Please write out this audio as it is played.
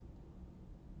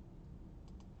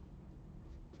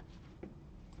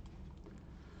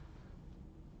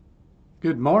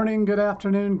Good morning, good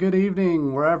afternoon, good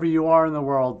evening, wherever you are in the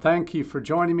world. Thank you for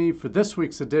joining me for this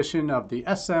week's edition of the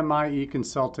SMIE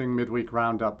Consulting Midweek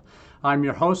Roundup. I'm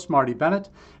your host, Marty Bennett,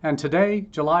 and today,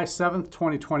 July 7th,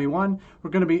 2021,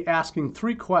 we're going to be asking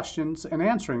three questions and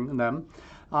answering them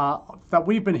that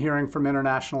we've been hearing from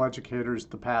international educators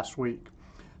the past week.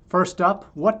 First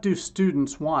up, what do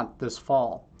students want this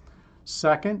fall?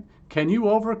 Second, can you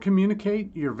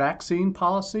over-communicate your vaccine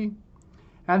policy?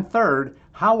 And third,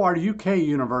 how are UK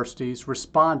universities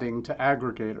responding to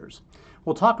aggregators?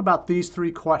 We'll talk about these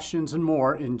three questions and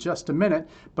more in just a minute.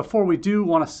 Before we do,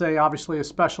 want to say obviously a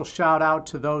special shout out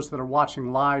to those that are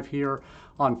watching live here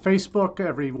on Facebook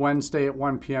every Wednesday at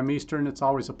 1 p.m. Eastern. It's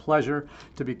always a pleasure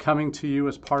to be coming to you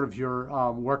as part of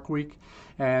your work week.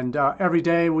 And every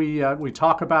day we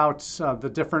talk about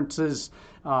the differences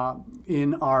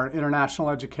in our international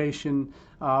education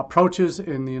approaches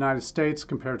in the United States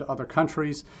compared to other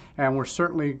countries, and we're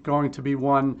certainly going to be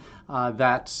one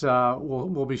that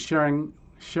we'll be sharing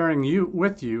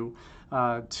with you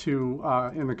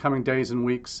in the coming days and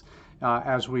weeks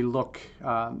as we look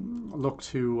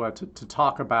to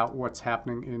talk about what's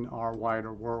happening in our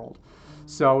wider world.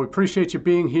 So we appreciate you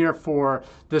being here for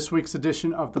this week's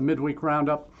edition of the Midweek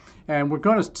Roundup. And we're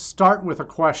going to start with a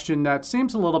question that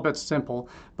seems a little bit simple,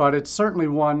 but it's certainly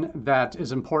one that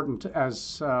is important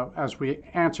as we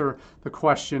answer the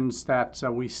questions that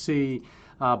we see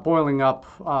boiling up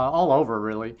all over,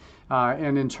 really.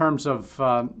 And in terms of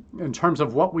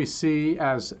what we see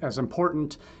as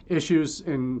important issues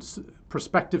in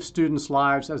prospective students'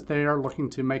 lives as they are looking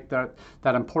to make that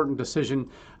important decision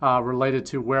related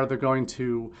to where they're going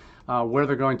to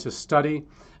study.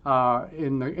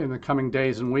 In the coming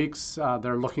days and weeks,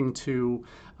 they're looking to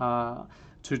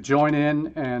join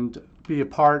in and be a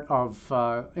part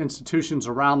of institutions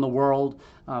around the world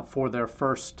for their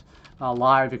first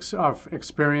live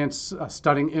experience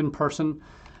studying in person.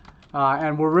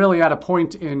 And we're really at a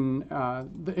point in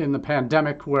the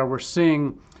pandemic where we're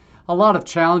seeing a lot of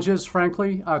challenges,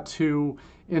 frankly, to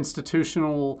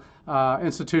institutions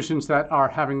that are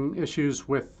having issues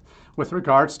with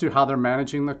regards to how they're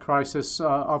managing the crisis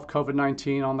of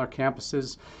COVID-19 on their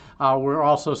campuses. We're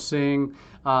also seeing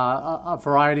a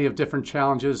variety of different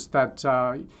challenges that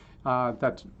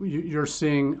you're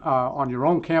seeing on your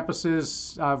own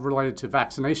campuses related to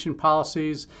vaccination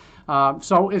policies.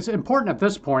 So it's important at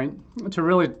this point to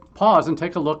really pause and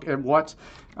take a look at what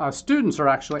students are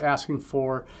actually asking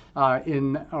for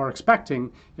or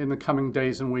expecting in the coming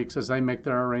days and weeks as they make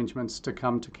their arrangements to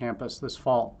come to campus this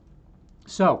fall.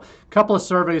 So, a couple of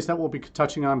surveys that we'll be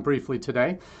touching on briefly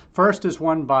today. First is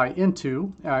one by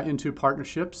Into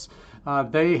Partnerships.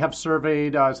 They have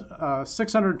surveyed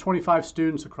 625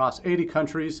 students across 80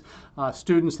 countries,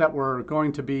 students that were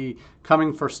going to be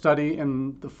coming for study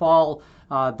in the fall.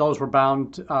 Those were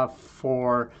bound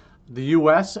for the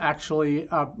U.S. actually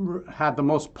had the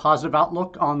most positive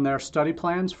outlook on their study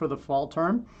plans for the fall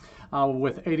term.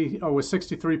 With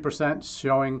 63%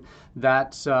 showing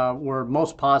that were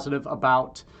most positive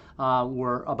about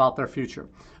their future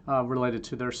related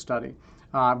to their study.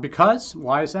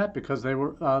 Why is that? Because they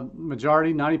were vast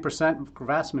majority,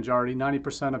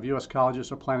 90% of U.S. colleges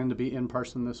are planning to be in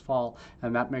person this fall,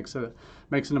 and that makes an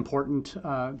important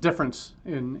difference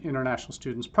in international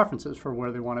students' preferences for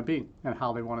where they want to be and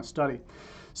how they want to study.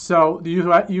 So the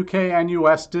UK and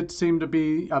US did seem to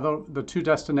be the two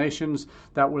destinations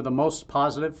that were the most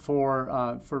positive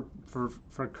for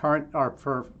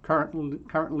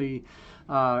currently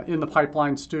in the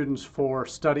pipeline students for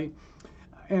study.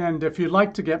 And if you'd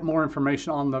like to get more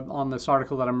information on this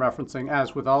article that I'm referencing,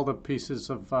 as with all the pieces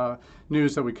of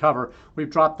news that we cover, we've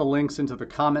dropped the links into the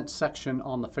comments section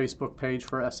on the Facebook page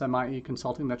for SMIE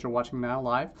Consulting that you're watching now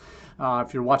live.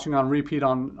 If you're watching on repeat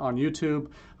on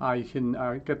YouTube, you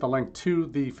can get the link to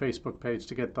the Facebook page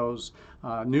to get those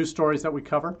news stories that we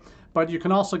cover. But you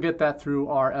can also get that through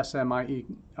our SMIE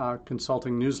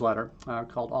Consulting newsletter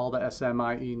called All the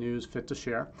SMIE News Fit to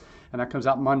Share. And that comes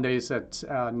out Mondays at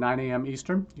 9 a.m.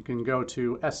 Eastern. You can go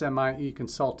to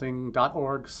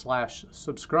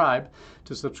smieconsulting.org/subscribe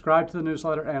to subscribe to the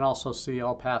newsletter and also see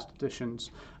all past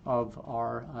editions of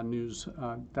our news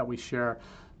that we share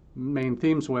main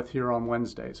themes with here on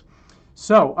Wednesdays.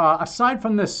 So aside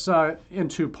from this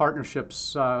Into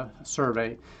Partnerships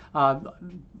survey,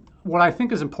 what I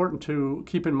think is important to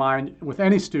keep in mind with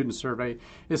any student survey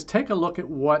is take a look at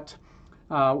what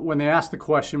when they ask the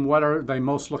question, what are they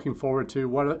most looking forward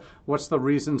to? What's the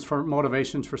reasons for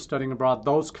motivations for studying abroad?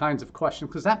 Those kinds of questions,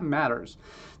 because that matters.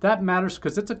 That matters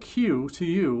because it's a cue to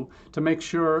you to make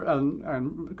sure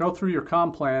and go through your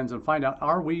comm plans and find out,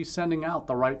 are we sending out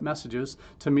the right messages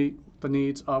to meet the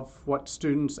needs of what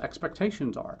students'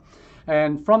 expectations are?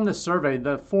 And from this survey,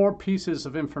 the 4 pieces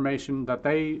of information that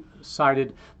they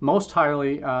cited most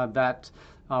highly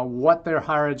what their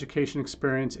higher education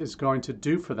experience is going to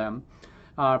do for them.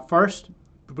 First,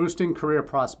 boosting career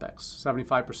prospects,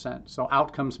 75%. So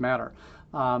outcomes matter.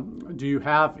 Do you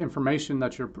have information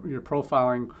that you're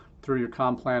profiling through your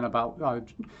comm plan about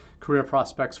career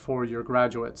prospects for your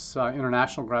graduates,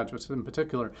 international graduates in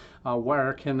particular?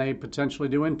 Where can they potentially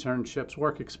do internships,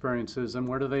 work experiences, and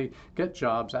where do they get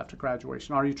jobs after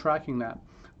graduation? Are you tracking that?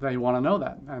 They want to know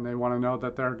that, and they want to know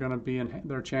that they're going to be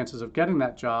their chances of getting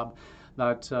that job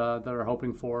that they're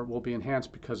hoping for will be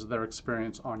enhanced because of their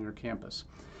experience on your campus.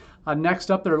 Next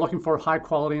up, they're looking for high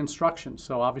quality instruction.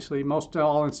 So obviously most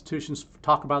all institutions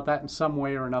talk about that in some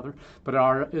way or another, but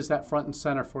is that front and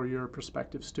center for your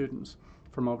prospective students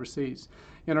from overseas?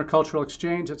 Intercultural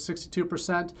exchange at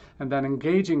 62%, and then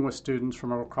engaging with students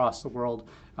from across the world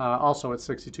also at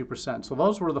 62%. So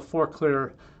those were the 4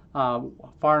 clear, far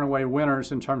and away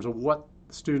winners in terms of what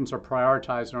students are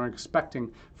prioritizing and are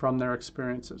expecting from their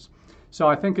experiences. So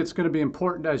I think it's going to be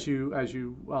important as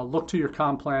you look to your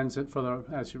comm plans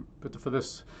for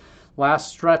this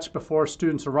last stretch before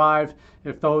students arrive,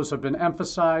 if those have been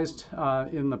emphasized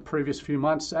in the previous few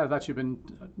months that you've been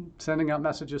sending out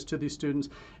messages to these students.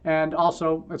 And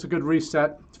also, it's a good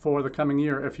reset for the coming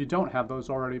year if you don't have those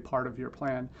already part of your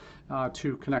plan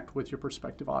to connect with your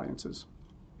prospective audiences.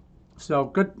 So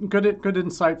good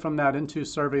insight from that Into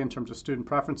survey in terms of student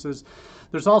preferences.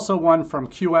 There's also one from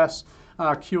QS.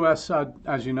 QS,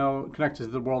 as you know, connected to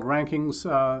the world rankings.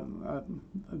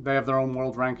 They have their own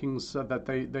world rankings that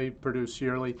they produce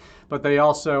yearly, but they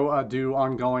also do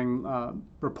ongoing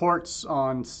reports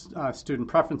on student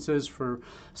preferences for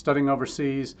studying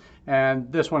overseas.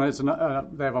 And this one is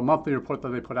they have a monthly report that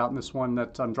they put out, and this one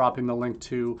that I'm dropping the link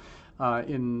to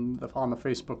on the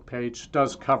Facebook page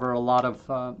does cover a lot of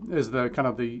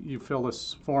you fill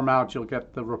this form out, you'll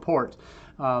get the report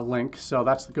link. So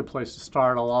that's a good place to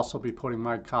start. I'll also be putting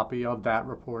my copy of that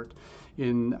report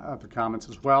in the comments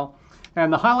as well.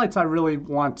 And the highlights I really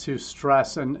want to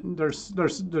stress, and there's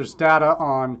data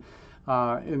on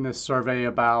in this survey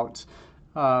about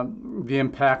the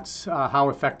impacts, how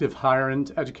effective higher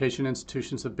education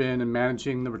institutions have been in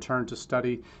managing the return to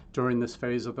study during this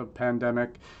phase of the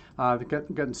pandemic,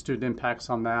 getting student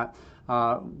impacts on that.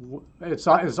 It's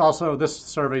also, this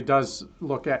survey does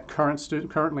look at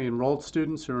currently enrolled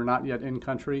students who are not yet in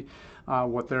country,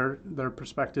 what their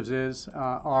perspectives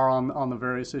are on the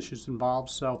various issues involved.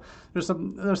 So there's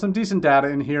some decent data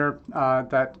in here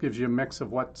that gives you a mix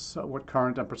of what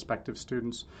current and prospective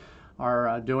students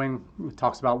are doing. It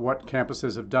talks about what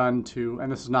campuses have done to,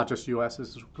 and this is not just U.S.,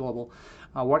 this is global,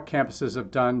 what campuses have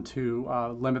done to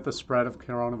limit the spread of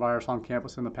coronavirus on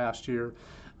campus in the past year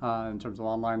in terms of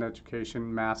online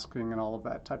education, masking, and all of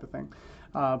that type of thing.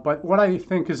 But what I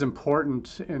think is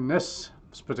important in this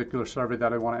particular survey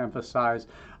that I want to emphasize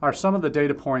are some of the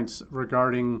data points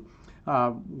regarding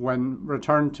when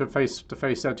return to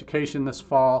face-to-face education this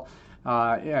fall,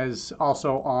 as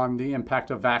also on the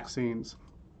impact of vaccines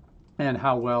and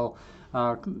how well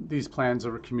these plans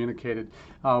are communicated,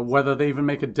 whether they even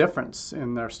make a difference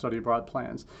in their study abroad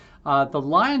plans. The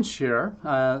lion's share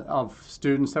of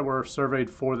students that were surveyed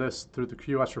for this through the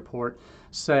QS report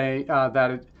say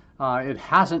that it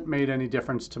hasn't made any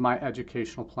difference to my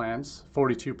educational plans,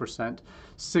 42%.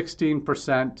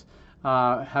 16%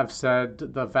 have said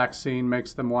the vaccine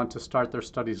makes them want to start their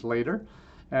studies later.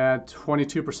 And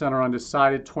 22% are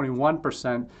undecided.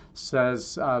 21%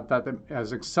 says that it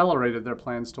has accelerated their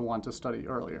plans to want to study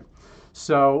earlier.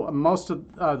 So most of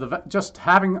just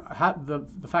having the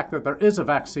fact that there is a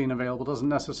vaccine available doesn't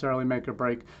necessarily make or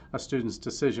break a student's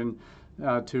decision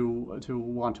to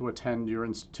want to attend your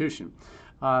institution.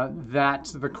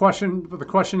 The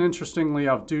question, interestingly,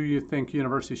 of do you think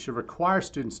universities should require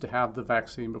students to have the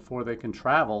vaccine before they can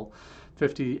travel?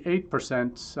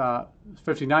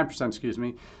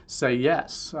 59%, say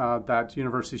yes, that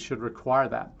universities should require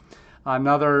that.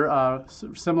 Another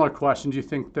similar question: do you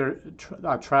think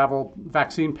travel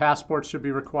vaccine passports should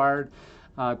be required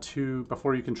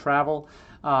before you can travel?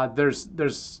 There's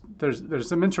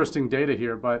some interesting data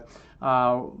here, but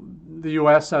the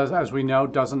U.S., as we know,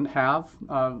 doesn't have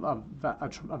a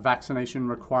vaccination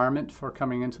requirement for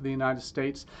coming into the United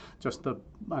States. Just a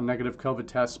negative COVID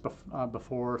test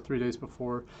 3 days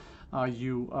before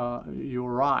you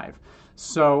arrive.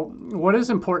 So what is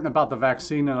important about the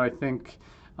vaccine, and I think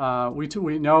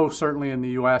we know certainly in the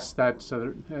U.S. that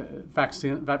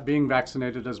being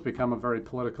vaccinated has become a very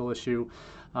political issue.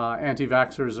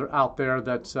 Anti-vaxxers are out there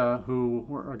that who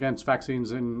are against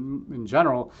vaccines in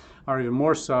general are even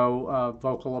more so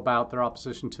vocal about their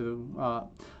opposition to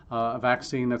a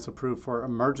vaccine that's approved for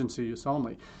emergency use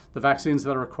only. The vaccines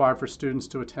that are required for students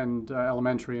to attend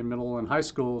elementary and middle and high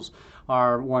schools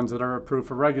are ones that are approved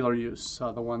for regular use.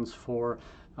 The ones for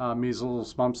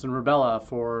measles, mumps, and rubella,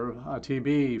 for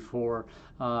TB, for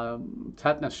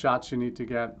tetanus shots you need to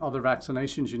get, other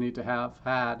vaccinations you need to have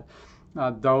had.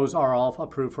 Those are all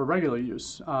approved for regular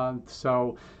use. There's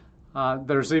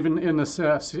even in the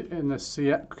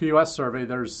QS survey,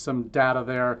 there's some data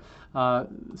there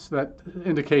that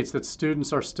indicates that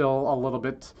students are still a little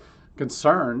bit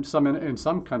concerned. In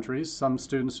some countries, some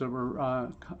students that were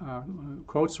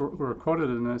quoted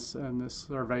in this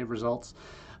survey results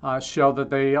show that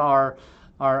they are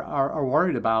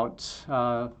worried about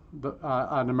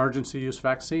an emergency use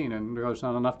vaccine, and there's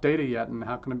not enough data yet, and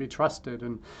how can it be trusted?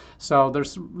 And so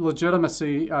there's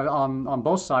legitimacy on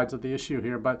both sides of the issue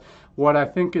here. But what I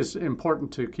think is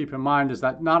important to keep in mind is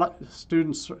that not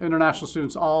students, international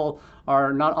students,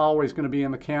 are not always going to be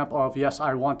in the camp of, yes,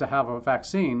 I want to have a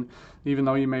vaccine, even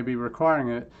though you may be requiring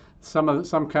it. Some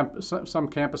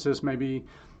campuses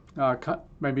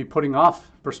may be putting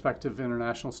off prospective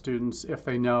international students if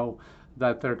they know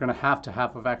that they're going to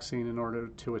have a vaccine in order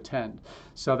to attend.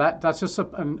 So that's just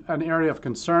an area of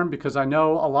concern, because I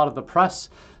know a lot of the press,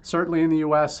 certainly in the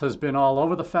U.S., has been all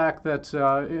over the fact that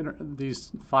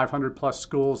these 500 plus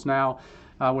schools now,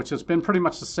 which has been pretty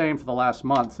much the same for the last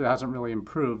month, it hasn't really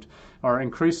improved or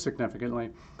increased significantly,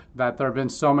 that there have been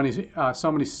so many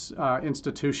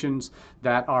institutions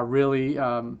that are really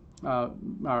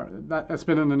it's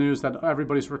been in the news that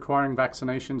everybody's requiring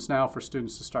vaccinations now for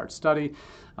students to start study.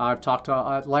 I've talked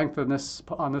at length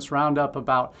on this roundup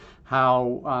about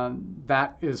how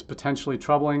that is potentially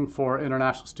troubling for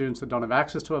international students that don't have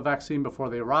access to a vaccine before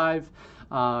they arrive,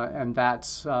 and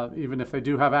that's even if they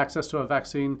do have access to a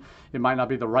vaccine, it might not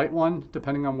be the right one,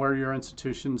 depending on where your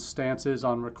institution's stance is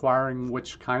on requiring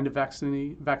which kind of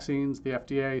vaccines, the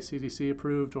FDA, CDC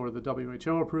approved or the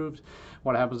WHO approved.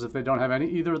 What happens if they don't have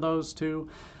either of those two,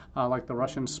 like the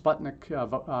Russian Sputnik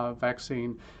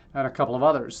vaccine, and a couple of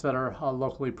others that are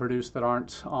locally produced that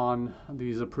aren't on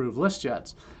these approved lists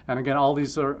yet. And again, all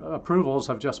these approvals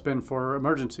have just been for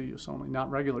emergency use only, not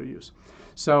regular use.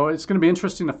 So it's going to be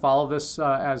interesting to follow this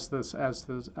as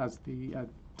the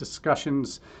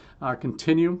discussions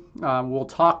continue. We'll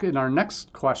talk in our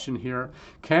next question here.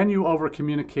 Can you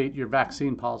over-communicate your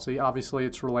vaccine policy? Obviously,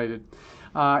 it's related.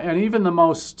 And even the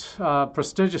most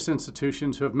prestigious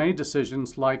institutions who have made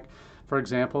decisions, like, for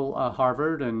example,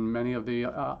 Harvard and many of the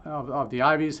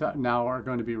Ivies now are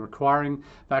going to be requiring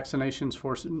vaccinations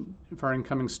for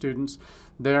incoming students.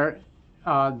 Their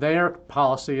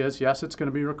policy is, yes, it's going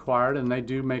to be required, and they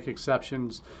do make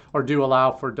exceptions or do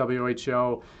allow for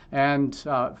WHO and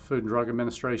Food and Drug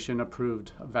Administration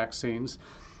approved vaccines.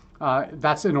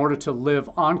 That's in order to live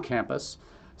on campus.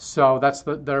 So that's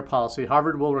their policy.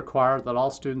 Harvard will require that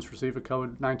all students receive a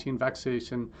COVID-19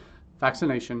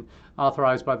 vaccination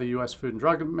authorized by the U.S. Food and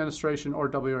Drug Administration or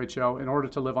WHO in order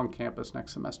to live on campus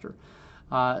next semester.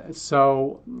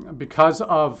 So because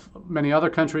of many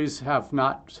other countries have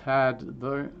not had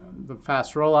the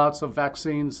fast rollouts of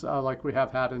vaccines like we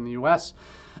have had in the U.S.,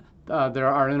 there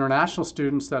are international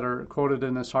students that are quoted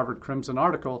in this Harvard Crimson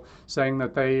article saying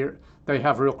that they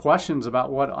have real questions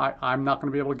about what I'm not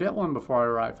going to be able to get one before I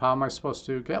arrive. How am I supposed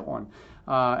to get one?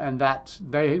 And that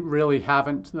they really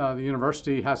haven't, the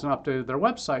university hasn't updated their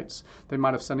websites. They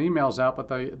might have sent emails out, but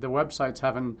the websites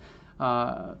haven't,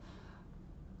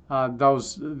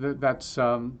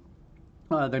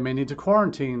 they may need to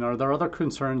quarantine, or there are other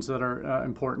concerns that are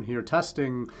important here,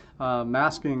 testing,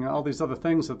 masking, all these other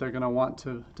things that they're going to want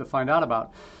to find out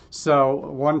about. So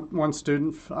one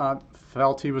student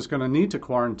felt he was going to need to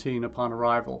quarantine upon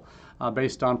arrival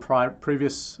based on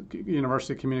previous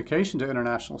university communication to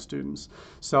international students.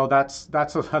 So that's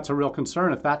a real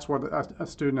concern. If that's what a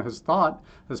student has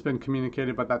been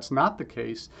communicated, but that's not the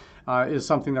case, is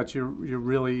something that you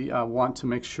really want to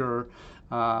make sure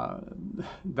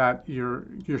that you're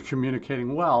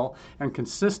communicating well and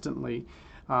consistently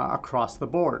across the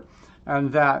board.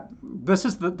 And that this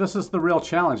is the real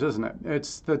challenge, isn't it?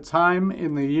 It's the time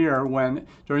in the year when,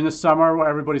 during the summer, where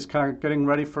everybody's kind of getting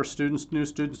ready for new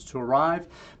students to arrive,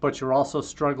 but you're also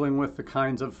struggling with the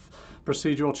kinds of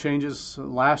procedural changes.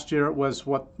 Last year it was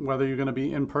whether you're going to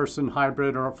be in person,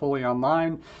 hybrid, or fully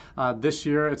online. This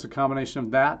year it's a combination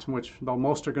of that, which though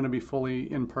most are going to be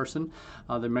fully in person,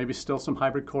 there may be still some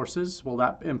hybrid courses. Will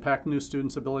that impact new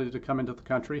students' ability to come into the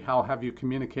country? How have you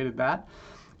communicated that?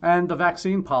 And the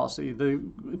vaccine policy, the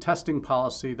testing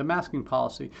policy, the masking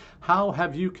policy. How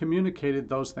have you communicated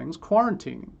those things?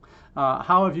 Quarantining.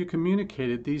 How have you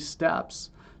communicated these steps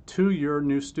to your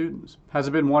new students? Has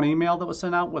it been one email that was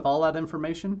sent out with all that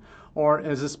information? Or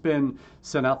has this been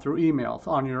sent out through email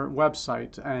on your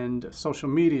website and social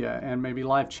media and maybe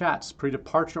live chats,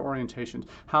 pre-departure orientations?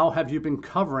 How have you been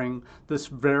covering this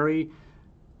very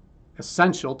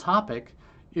essential topic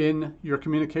in your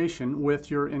communication with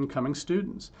your incoming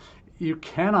students? You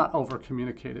cannot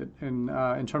over-communicate it in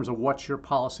terms of what your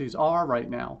policies are right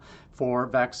now for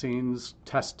vaccines,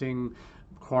 testing,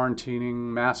 quarantining,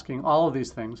 masking, all of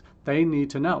these things. They need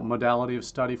to know modality of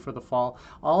study for the fall.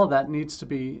 All of that needs to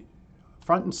be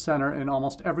front and center in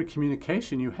almost every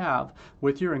communication you have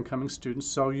with your incoming students,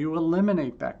 so you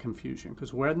eliminate that confusion.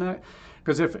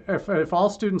 Because if all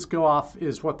students go off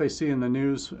is what they see in the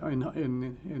news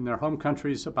in their home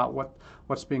countries about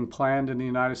what's being planned in the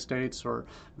United States, or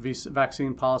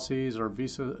vaccine policies, or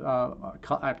visa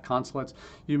at consulates,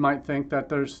 you might think that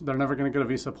they're never going to get a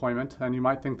visa appointment, and you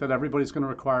might think that everybody's going to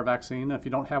require a vaccine. If you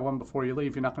don't have one before you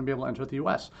leave, you're not going to be able to enter the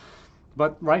U.S.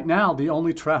 But right now, the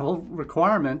only travel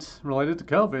requirement related to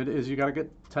COVID is you got to get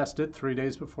tested 3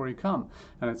 days before you come,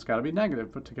 and it's got to be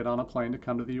negative to get on a plane to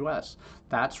come to the U.S.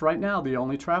 That's right now the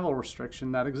only travel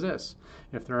restriction that exists.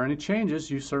 If there are any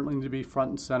changes, you certainly need to be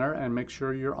front and center and make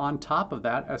sure you're on top of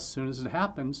that as soon as it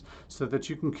happens, so that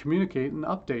you can communicate and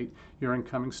update your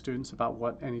incoming students about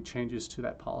what any changes to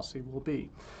that policy will be.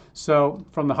 So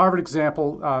from the Harvard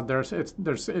example,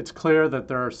 it's clear that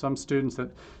there are some students that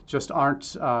just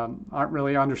aren't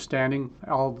really understanding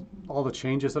all the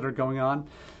changes that are going on.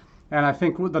 And I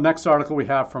think the next article we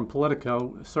have from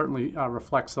Politico certainly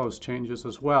reflects those changes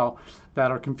as well,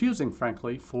 that are confusing,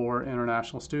 frankly, for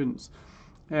international students.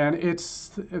 And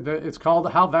it's called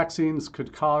How Vaccines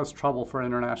Could Cause Trouble for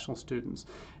International Students.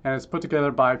 And it's put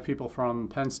together by people from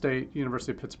Penn State,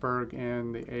 University of Pittsburgh,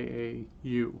 and the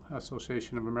AAU,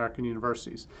 Association of American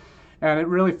Universities. And it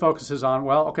really focuses on,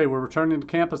 well, okay, we're returning to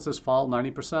campus this fall.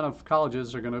 90% of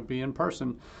colleges are going to be in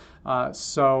person. It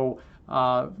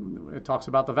talks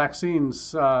about the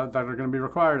vaccines that are going to be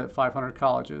required at 500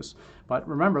 colleges. But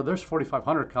remember, there's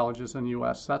 4,500 colleges in the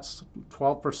U.S. That's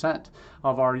 12%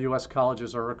 of our U.S.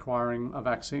 colleges are requiring a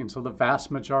vaccine. So the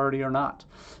vast majority are not.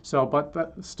 So, but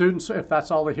the students, if that's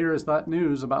all they hear is that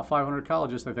news about 500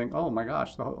 colleges, they think, oh my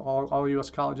gosh, all U.S.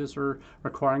 colleges are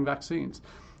requiring vaccines.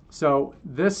 So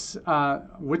this,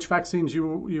 which vaccines you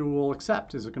will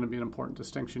accept is going to be an important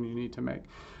distinction you need to make.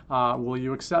 Will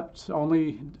you accept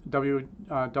only WHO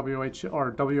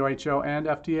and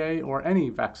FDA, or any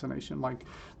vaccination? Like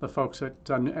the folks at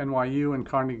NYU and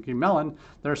Carnegie Mellon,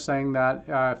 they're saying that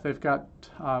if they've got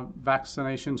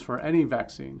vaccinations for any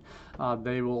vaccine,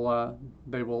 they will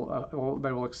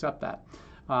accept that.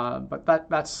 But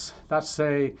that's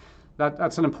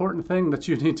an important thing that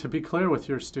you need to be clear with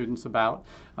your students about,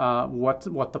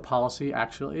 what the policy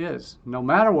actually is. No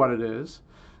matter what it is,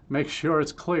 make sure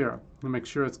it's clear, and make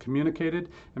sure it's communicated,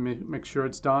 and make sure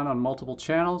it's done on multiple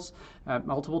channels at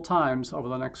multiple times over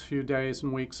the next few days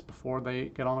and weeks before they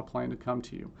get on a plane to come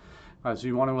to you. As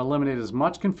you want to eliminate as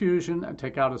much confusion and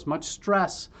take out as much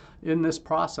stress in this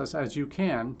process as you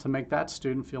can to make that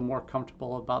student feel more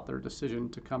comfortable about their decision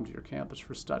to come to your campus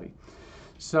for study.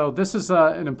 So this is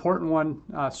an important one.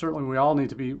 Certainly we all need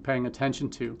to be paying attention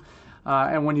to.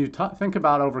 And when you think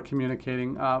about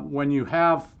over-communicating, when you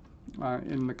have,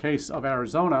 in the case of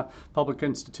Arizona, public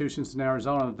institutions in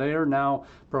Arizona, they are now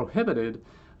prohibited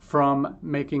from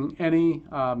making any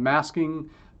masking,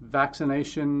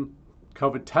 vaccination,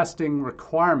 COVID testing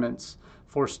requirements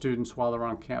for students while they're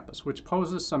on campus, which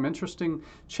poses some interesting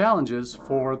challenges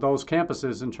for those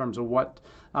campuses in terms of what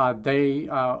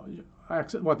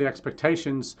the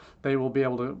expectations they will be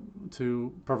able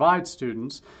to provide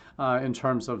students in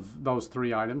terms of those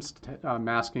three items,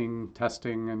 masking,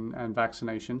 testing, and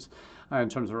vaccinations in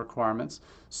terms of requirements.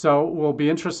 So we'll be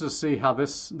interested to see how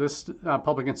this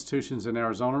public institutions in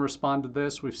Arizona respond to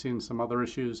this. We've seen some other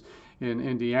issues in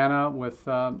Indiana with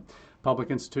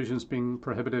public institutions being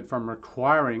prohibited from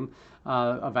requiring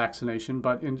a vaccination,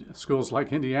 but in schools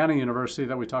like Indiana University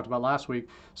that we talked about last week,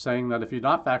 saying that if you're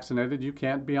not vaccinated, you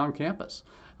can't be on campus.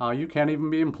 You can't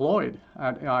even be employed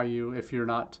at IU if you're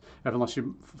not, unless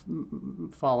you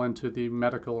fall into the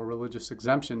medical or religious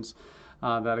exemptions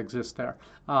that exist there.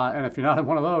 And if you're not in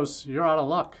one of those, you're out of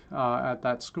luck at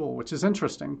that school, which is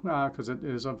interesting because it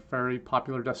is a very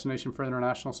popular destination for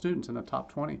international students in the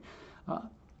top 20.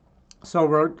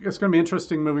 So it's going to be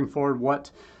interesting moving forward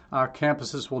what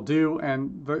campuses will do.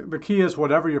 And the key is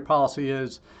whatever your policy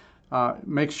is,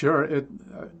 make sure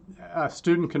a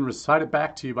student can recite it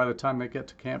back to you by the time they get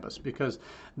to campus, because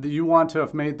you want to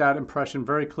have made that impression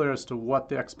very clear as to what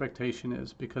the expectation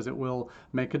is, because it will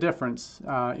make a difference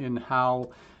in how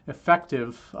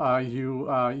effective you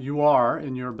are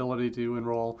in your ability to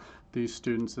enroll these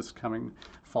students this coming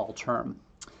fall term.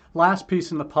 Last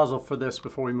piece in the puzzle for this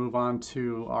before we move on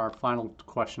to our final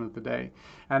question of the day,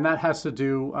 and that has to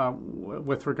do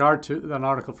with regard to an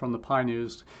article from the Pi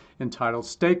News entitled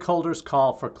 "Stakeholders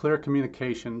Call for Clear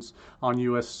Communications on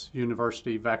U.S.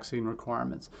 University Vaccine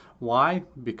Requirements." Why?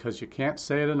 Because you can't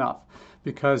say it enough.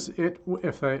 Because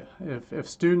if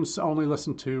students only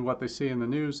listen to what they see in the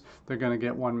news, they're going to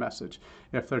get one message.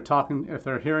 If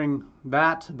they're hearing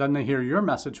that, then they hear your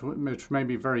message, which may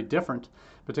be very different,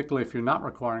 particularly if you're not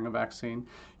requiring a vaccine.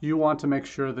 You want to make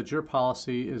sure that your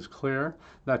policy is clear,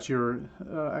 that you're,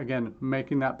 again,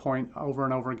 making that point over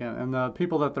and over again. And the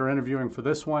people that they're interviewing for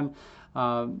this one,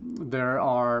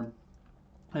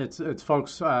 it's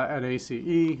folks at ACE,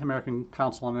 American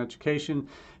Council on Education.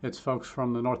 It's folks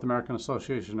from the North American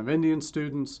Association of Indian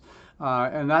Students.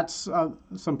 And that's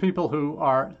some people who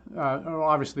are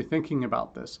obviously thinking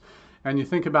about this. And you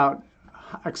think about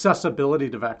accessibility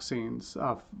to vaccines.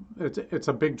 It's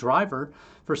a big driver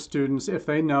for students if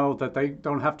they know that they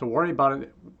don't have to worry about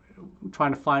it,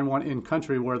 trying to find one in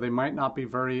country where they might not be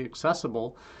very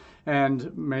accessible.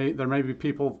 And there may be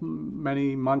people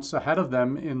many months ahead of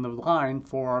them in the line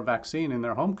for a vaccine in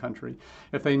their home country.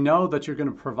 If they know that you're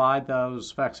going to provide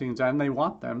those vaccines and they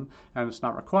want them, and it's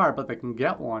not required, but they can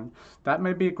get one, that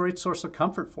may be a great source of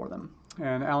comfort for them.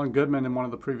 And Alan Goodman, in one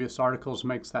of the previous articles,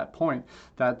 makes that point,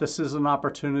 that this is an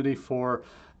opportunity for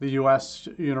the U.S.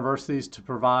 universities to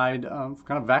provide kind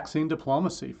of vaccine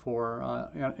diplomacy for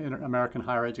in American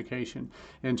higher education,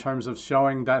 in terms of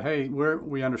showing that, hey,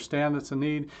 we understand it's a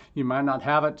need. You might not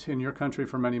have it in your country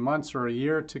for many months or a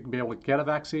year to be able to get a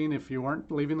vaccine if you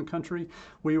weren't leaving the country.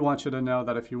 We want you to know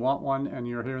that if you want one and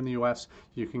you're here in the U.S.,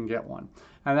 you can get one.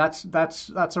 And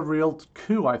that's a real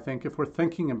coup, I think, if we're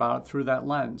thinking about it through that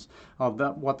lens of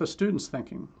what the student's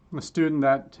thinking. The student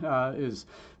that is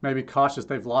maybe cautious,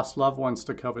 they've lost loved ones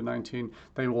to COVID-19,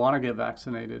 they want to get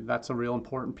vaccinated. That's a real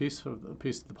important piece of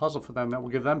the puzzle for them that will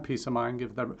give them peace of mind,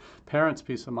 give their parents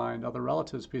peace of mind, other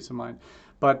relatives peace of mind.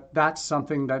 But that's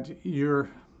something that your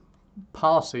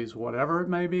policies, whatever it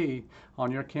may be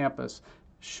on your campus,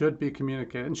 should be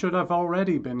communicated and should have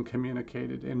already been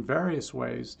communicated in various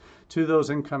ways to those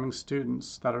incoming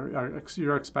students that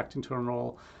you're expecting to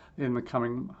enroll in the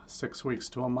coming 6 weeks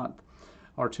to a month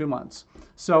or 2 months.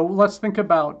 So let's think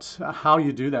about how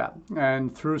you do that,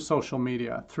 and through social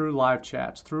media, through live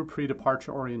chats, through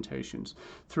pre-departure orientations,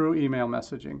 through email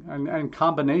messaging, and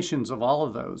combinations of all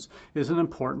of those is an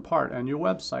important part, and your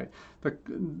website.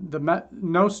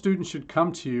 No student should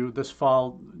come to you this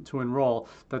fall to enroll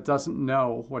that doesn't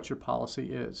know what your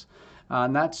policy is.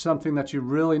 And that's something that you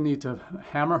really need to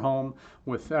hammer home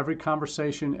with every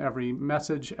conversation, every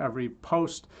message, every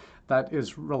post that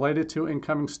is related to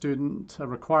incoming student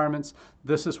requirements.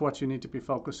 This is what you need to be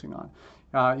focusing on.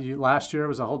 Last year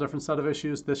was a whole different set of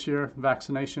issues. This year,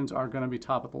 vaccinations are going to be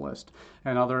top of the list,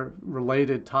 and other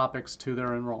related topics to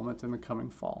their enrollment in the coming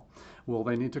fall. Will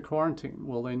they need to quarantine?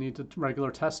 Will they need to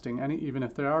regular testing, even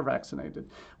if they are vaccinated?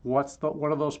 What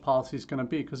are those policies going to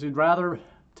be? Because you'd rather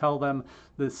tell them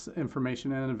this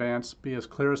information in advance, be as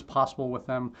clear as possible with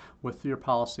them, with your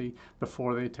policy,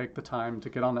 before they take the time to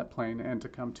get on that plane and to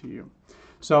come to you.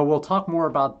 So we'll talk more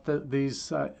about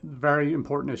these very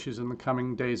important issues in the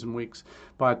coming days and weeks,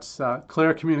 but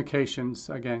clear communications,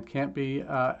 again, can't be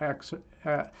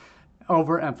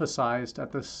overemphasized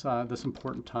at this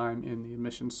important time in the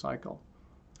admissions cycle.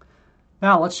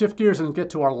 Now let's shift gears and get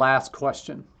to our last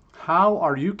question. How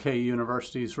are UK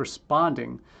universities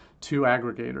responding to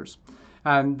aggregators?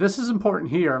 And this is important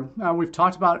here. We've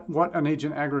talked about what an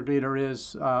agent aggregator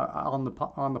is on the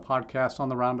podcast, on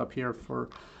the roundup here for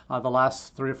the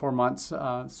last 3 or 4 months.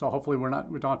 So hopefully we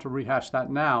don't have to rehash that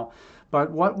now.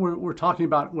 But what we're talking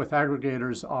about with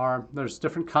aggregators there's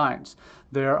different kinds.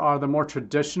 There are the more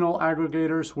traditional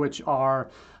aggregators, which are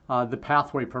the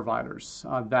pathway providers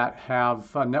that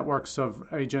have networks of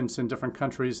agents in different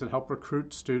countries that help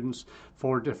recruit students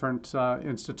for different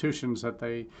institutions that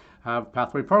they have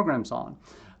pathway programs on.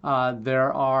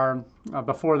 There are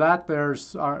Before that,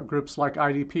 there's groups like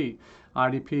IDP.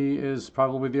 IDP is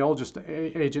probably the oldest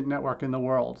agent network in the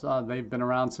world. They've been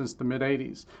around since the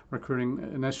mid-'80s, recruiting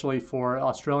initially for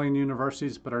Australian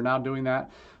universities, but are now doing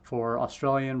that for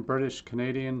Australian, British,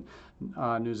 Canadian,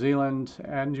 New Zealand,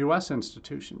 and U.S.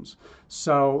 institutions.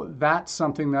 So that's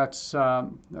something that's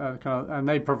and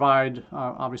they provide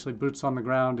obviously boots on the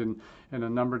ground in a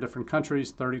number of different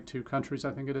countries, 32 countries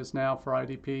I think it is now for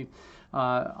IDP.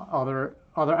 Other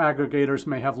aggregators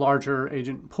may have larger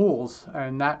agent pools,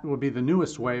 and that would be the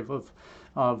newest wave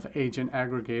of agent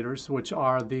aggregators, which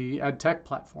are the EdTech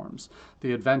platforms,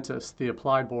 the Adventus, the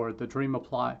Apply Board, the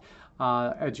DreamApply,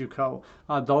 Educo.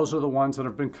 Those are the ones that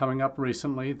have been coming up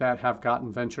recently that have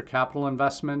gotten venture capital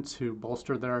investment to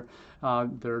bolster their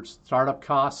startup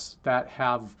costs, that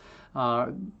have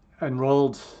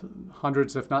enrolled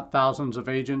hundreds, if not thousands, of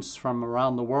agents from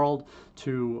around the world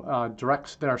to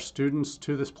direct their students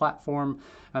to this platform.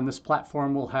 And this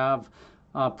platform will have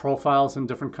profiles in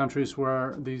different countries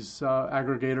where these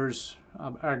aggregator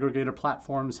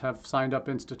platforms have signed up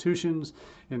institutions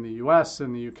in the US,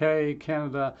 in the UK,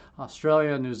 Canada,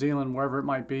 Australia, New Zealand, wherever it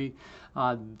might be.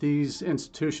 These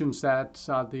institutions that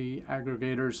the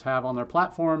aggregators have on their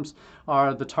platforms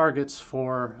are the targets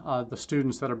for the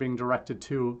students that are being directed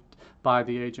to by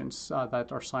the agents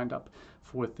that are signed up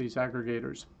with these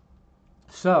aggregators.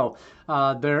 So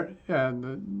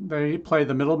they play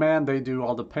the middleman. They do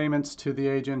all the payments to the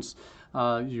agents.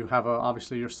 You have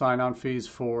obviously your sign-on fees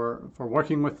for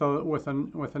working with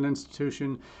an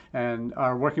institution and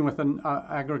are working with an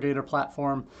aggregator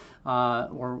platform,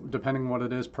 or depending what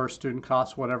it is per student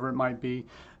cost, whatever it might be.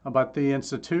 But the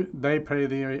institute, they pay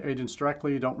the agents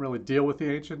directly. You don't really deal with the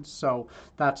agents, so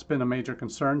that's been a major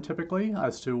concern typically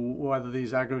as to whether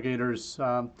these aggregators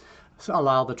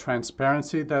allow the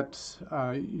transparency that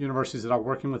universities that are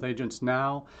working with agents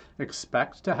now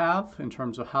expect to have in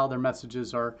terms of how their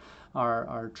messages are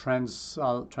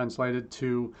translated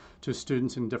to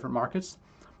students in different markets.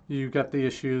 You get the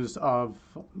issues of,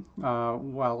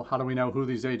 well, how do we know who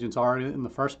these agents are in the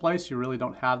first place? You really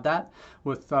don't have that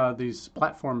with these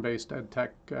platform-based EdTech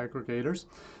aggregators.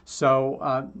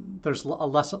 So there's a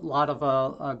lot of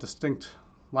a distinct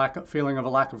feeling of a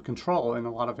lack of control in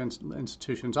a lot of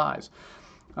institutions' eyes.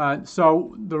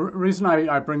 So the reason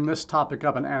I bring this topic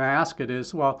up and ask it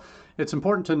is, well, it's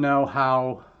important to know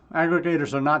how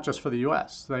aggregators are not just for the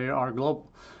U.S. They are global.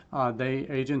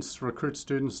 Agents recruit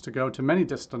students to go to many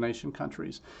destination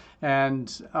countries.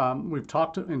 And we've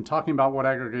talking about what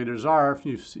aggregators are,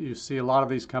 you see a lot of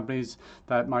these companies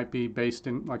that might be based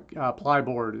in, like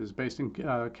Plyboard is based in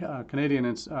Canadian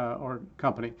or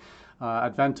company.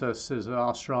 Adventus is an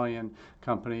Australian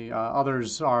company.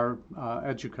 Others are,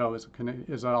 Educo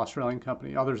is an Australian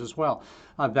company. Others as well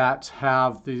that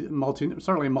have the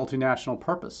certainly multinational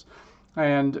purpose.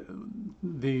 And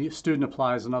the Student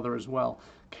Apply is another as well.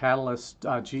 Catalyst,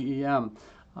 GEM,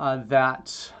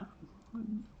 that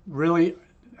really,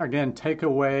 again, take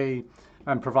away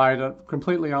and provide a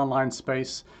completely online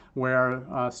space where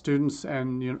students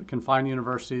can find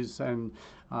universities and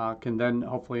can then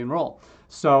hopefully enroll.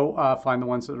 So find the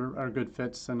ones that are good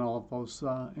fits and all of those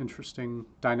interesting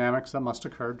dynamics that must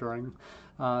occur during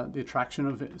the attraction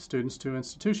of students to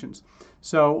institutions.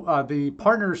 So the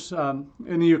partners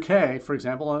in the UK, for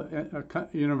example,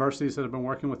 universities that have been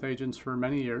working with agents for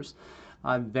many years,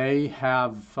 I've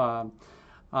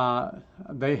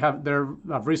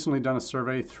recently done a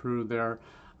survey through their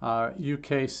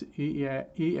UK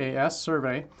EAS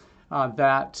survey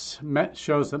that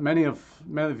shows that many of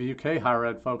the UK higher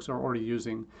ed folks are already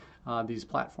using these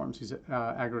platforms, these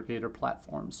aggregator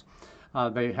platforms.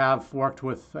 They have worked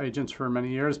with agents for many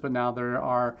years, but now they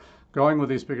are going with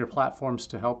these bigger platforms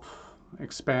to help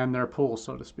expand their pool,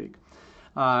 so to speak.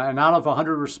 And out of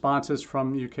 100 responses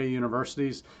from UK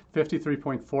universities,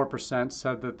 53.4%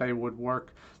 said that they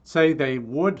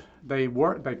would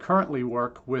they currently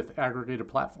work with aggregator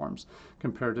platforms,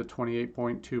 compared to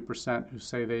 28.2% who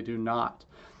say they do not.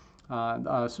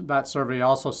 That survey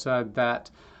also said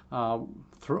that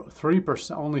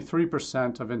 3%, only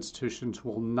 3% of institutions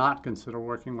will not consider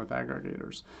working with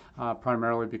aggregators,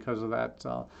 primarily because of that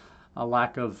a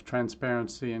lack of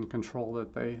transparency and control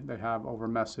that they have over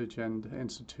message and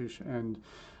institution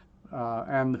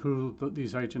and who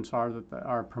these agents are that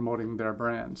are promoting their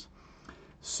brands.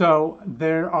 So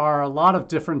there are a lot of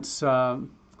different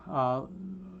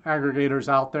aggregators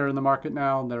out there in the market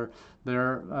now.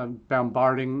 They're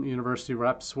bombarding university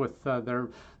reps with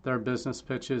their business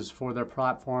pitches for their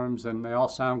platforms, and they all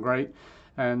sound great,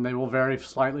 and they will vary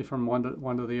slightly from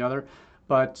one to the other.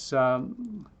 But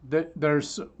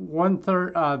there's one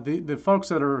third, the folks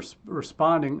that are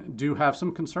responding do have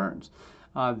some concerns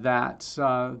that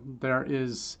there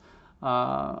is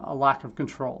a lack of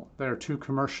control. They're too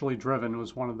commercially driven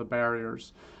was one of the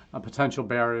barriers, a potential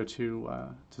barrier to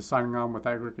signing on with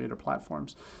aggregator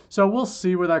platforms. So we'll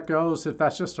see where that goes. If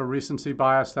that's just a recency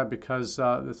bias, that because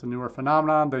it's a newer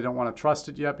phenomenon, they don't want to trust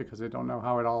it yet because they don't know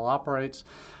how it all operates.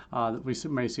 We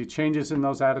may see changes in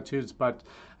those attitudes, but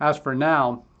as for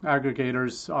now,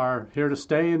 aggregators are here to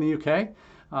stay in the UK.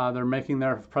 They're making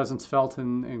their presence felt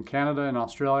in Canada and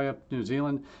Australia, New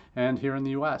Zealand, and here in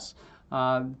the US.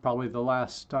 Probably the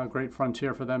last great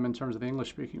frontier for them in terms of the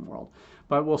English-speaking world.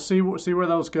 But we'll see where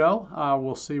those go.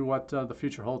 We'll see what the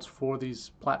future holds for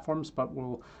these platforms, but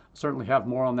we'll certainly have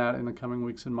more on that in the coming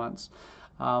weeks and months.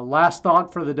 Last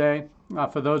thought for the day,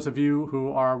 for those of you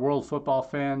who are world football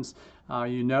fans,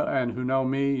 you know, and who know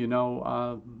me, you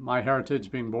know my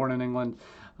heritage, being born in England.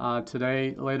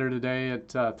 Later today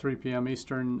at 3 p.m.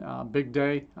 Eastern, big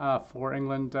day for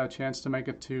England, chance to make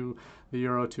it to the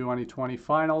Euro 2020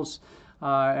 finals.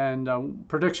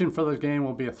 Prediction for the game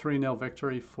will be a 3-0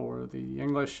 victory for the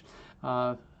English.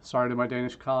 Sorry to my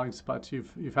Danish colleagues, but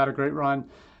you've had a great run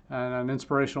and an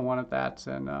inspirational one at that.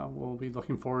 And we'll be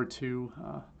looking forward to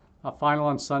a final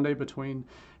on Sunday between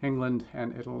England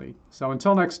and Italy. So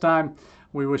until next time,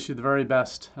 we wish you the very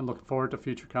best and look forward to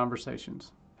future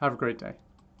conversations. Have a great day.